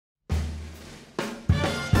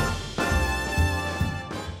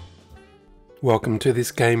Welcome to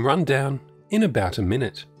this game rundown in about a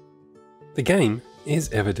minute. The game is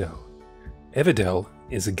Everdell. Everdell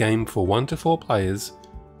is a game for 1 to 4 players.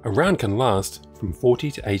 A round can last from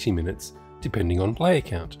 40 to 80 minutes depending on player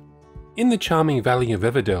count. In the charming valley of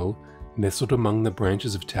Everdell, nestled among the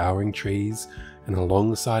branches of towering trees and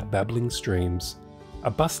alongside babbling streams,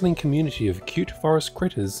 a bustling community of cute forest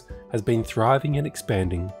critters has been thriving and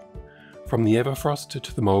expanding. From the Everfrost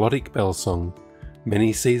to the melodic Bellsong,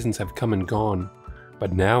 many seasons have come and gone,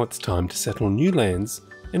 but now it's time to settle new lands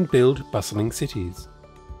and build bustling cities.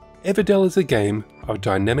 Everdell is a game of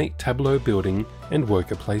dynamic tableau building and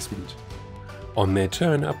worker placement. On their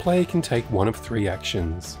turn, a player can take one of 3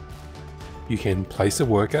 actions. You can place a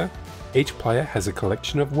worker. Each player has a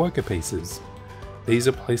collection of worker pieces. These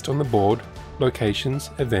are placed on the board,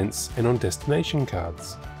 locations, events, and on destination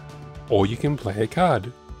cards. Or you can play a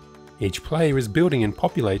card. Each player is building and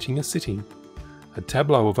populating a city. A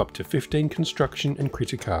tableau of up to 15 construction and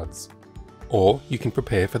critter cards. Or you can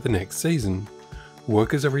prepare for the next season.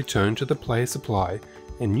 Workers are returned to the player supply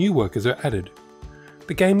and new workers are added.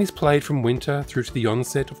 The game is played from winter through to the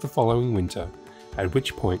onset of the following winter, at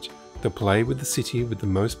which point the player with the city with the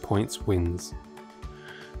most points wins.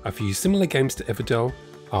 A few similar games to Everdell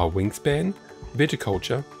are Wingspan,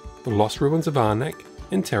 Viticulture, The Lost Ruins of Arnak,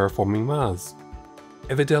 and Terraforming Mars.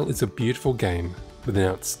 Everdell is a beautiful game with an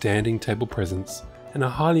outstanding table presence and a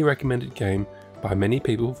highly recommended game by many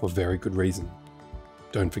people for very good reason.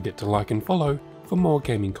 Don't forget to like and follow for more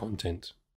gaming content.